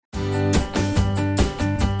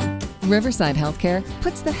Riverside Healthcare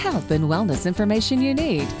puts the health and wellness information you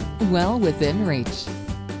need well within reach.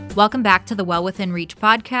 Welcome back to the Well Within Reach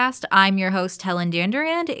podcast. I'm your host, Helen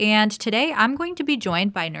Danderand, and today I'm going to be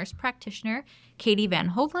joined by nurse practitioner Katie Van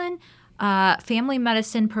Hovlen, family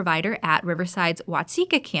medicine provider at Riverside's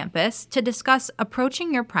Watseka campus, to discuss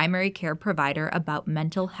approaching your primary care provider about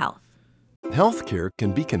mental health. Healthcare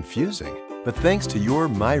can be confusing, but thanks to your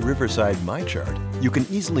My Riverside MyChart, you can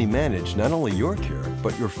easily manage not only your care,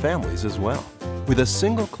 but your family's as well. With a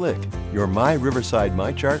single click, your My Riverside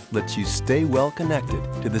MyChart lets you stay well connected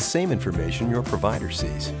to the same information your provider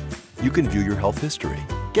sees. You can view your health history,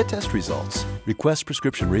 get test results, request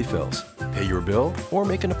prescription refills, pay your bill, or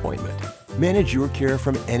make an appointment. Manage your care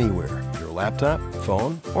from anywhere, your laptop,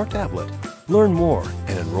 phone, or tablet. Learn more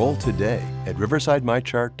and enroll today at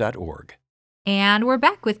riversidemychart.org. And we're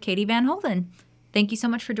back with Katie Van Hovlen. Thank you so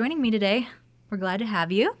much for joining me today. We're glad to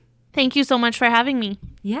have you. Thank you so much for having me.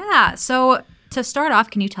 Yeah, so to start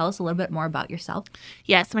off, can you tell us a little bit more about yourself?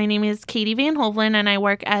 Yes, my name is Katie Van Hovlen, and I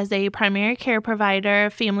work as a primary care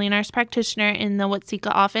provider, family nurse practitioner in the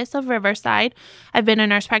Watseka office of Riverside. I've been a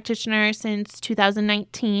nurse practitioner since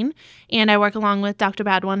 2019, and I work along with Dr.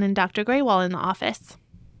 Badwan and Dr. Graywall in the office.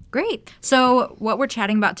 Great. So what we're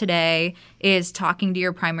chatting about today is talking to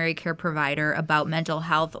your primary care provider about mental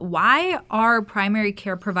health. Why are primary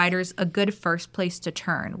care providers a good first place to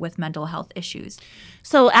turn with mental health issues?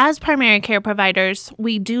 So as primary care providers,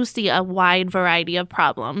 we do see a wide variety of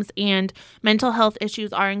problems, and mental health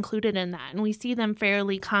issues are included in that, and we see them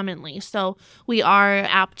fairly commonly. So we are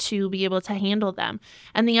apt to be able to handle them.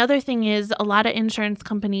 And the other thing is a lot of insurance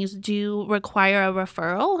companies do require a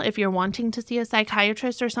referral if you're wanting to see a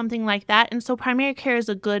psychiatrist or something like that. And so primary care is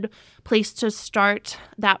a good place to start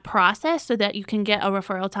that process so that you can get a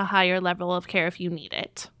referral to a higher level of care if you need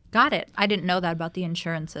it. Got it. I didn't know that about the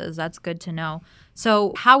insurances. That's good to know.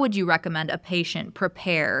 So how would you recommend a patient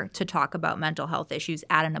prepare to talk about mental health issues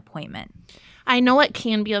at an appointment? I know it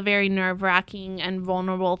can be a very nerve-wracking and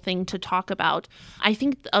vulnerable thing to talk about. I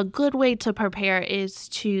think a good way to prepare is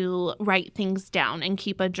to write things down and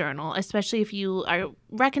keep a journal, especially if you are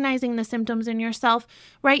recognizing the symptoms in yourself.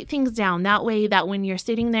 Write things down. That way that when you're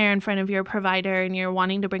sitting there in front of your provider and you're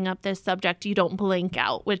wanting to bring up this subject, you don't blank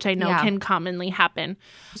out, which I know can commonly happen.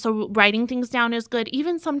 So writing things down is good.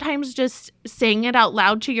 Even sometimes just saying it out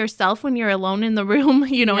loud to yourself when you're alone in the room,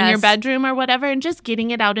 in your bedroom or whatever, and just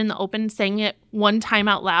getting it out in the open, saying it one time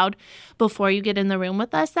out loud before you get in the room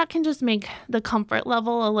with us, that can just make the comfort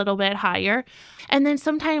level a little bit higher. And then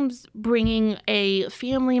sometimes bringing a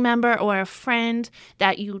family member or a friend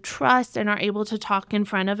that you trust and are able to talk in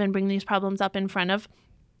front of and bring these problems up in front of,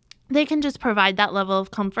 they can just provide that level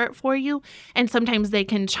of comfort for you. And sometimes they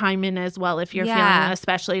can chime in as well if you're feeling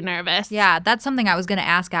especially nervous. Yeah, that's something I was going to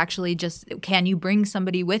ask, actually. Just, can you bring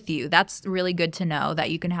somebody with you? That's really good to know, that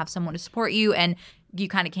you can have someone to support you, and you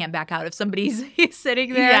kind of can't back out if somebody's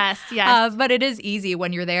sitting there. Yes. But it is easy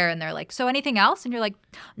when you're there and they're like, so anything else? And you're like,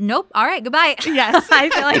 nope. All right, goodbye. Yes. I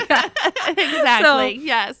feel like that. Exactly. So,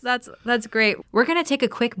 yes. That's great. We're going to take a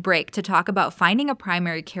quick break to talk about finding a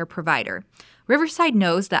primary care provider. Riverside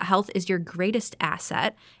knows that health is your greatest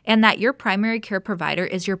asset and that your primary care provider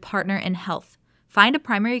is your partner in health. Find a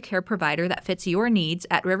primary care provider that fits your needs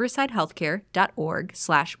at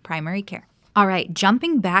riversidehealthcare.org/primary care. All right,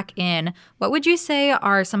 jumping back in, what would you say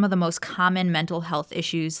are some of the most common mental health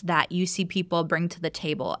issues that you see people bring to the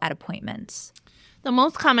table at appointments? The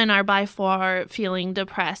most common are by far feeling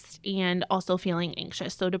depressed and also feeling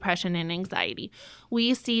anxious, so depression and anxiety.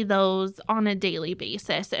 We see those on a daily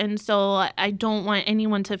basis, and so I don't want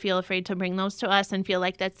anyone to feel afraid to bring those to us and feel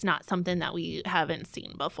like that's not something that we haven't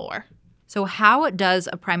seen before. So how does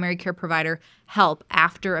a primary care provider help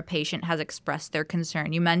after a patient has expressed their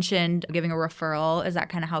concern? You mentioned giving a referral. Is that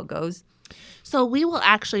kind of how it goes? So we will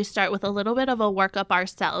actually start with a little bit of a workup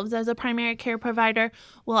ourselves as a primary care provider.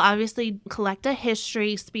 We'll obviously collect a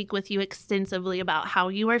history, speak with you extensively about how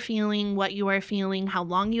you are feeling, what you are feeling, how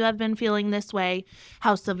long you have been feeling this way,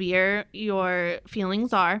 how severe your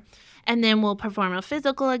feelings are. And then we'll perform a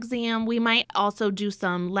physical exam. We might also do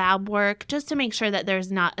some lab work just to make sure that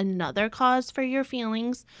there's not another cause for your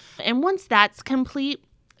feelings. And once that's complete,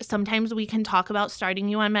 sometimes we can talk about starting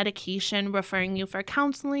you on medication, referring you for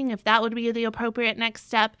counseling, if that would be the appropriate next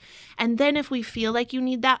step. And then if we feel like you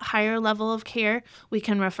need that higher level of care, we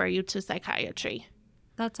can refer you to psychiatry.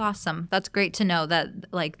 That's awesome. That's great to know that,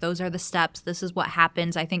 like, those are the steps. This is what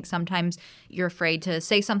happens. I think sometimes you're afraid to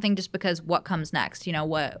say something just because what comes next?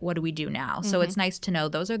 What do we do now? Mm-hmm. So it's nice to know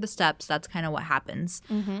those are the steps. That's kind of what happens.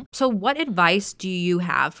 Mm-hmm. So what advice do you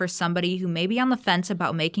have for somebody who may be on the fence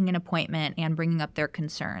about making an appointment and bringing up their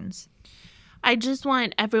concerns? I just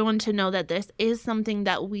want everyone to know that this is something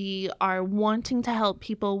that we are wanting to help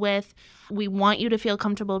people with. We want you to feel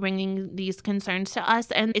comfortable bringing these concerns to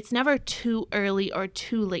us, and it's never too early or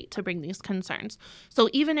too late to bring these concerns. So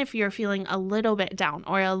even if you're feeling a little bit down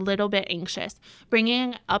or a little bit anxious,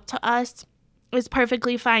 bringing it up to us is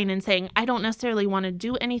perfectly fine, and saying, I don't necessarily want to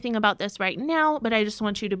do anything about this right now, but I just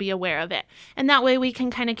want you to be aware of it. And that way we can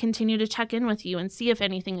kind of continue to check in with you and see if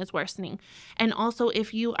anything is worsening. And also,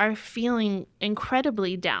 if you are feeling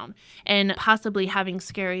incredibly down and possibly having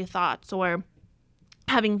scary thoughts or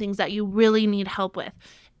having things that you really need help with,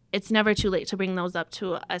 it's never too late to bring those up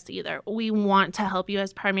to us either. We want to help you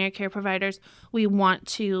as primary care providers. We want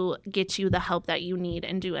to get you the help that you need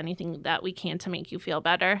and do anything that we can to make you feel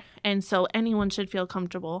better. And so anyone should feel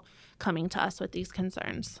comfortable coming to us with these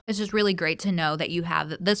concerns. It's just really great to know that you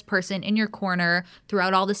have this person in your corner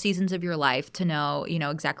throughout all the seasons of your life to know,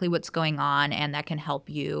 exactly what's going on, and that can help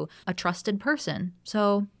you, a trusted person.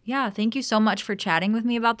 So yeah, thank you so much for chatting with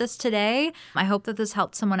me about this today. I hope that this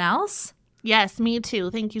helped someone else. Yes, me too.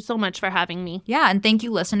 Thank you so much for having me. Yeah, and thank you,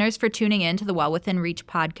 listeners, for tuning in to the Well Within Reach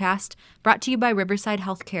podcast, brought to you by Riverside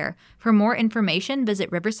Healthcare. For more information, visit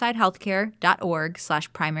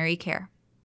riversidehealthcare.org/primarycare.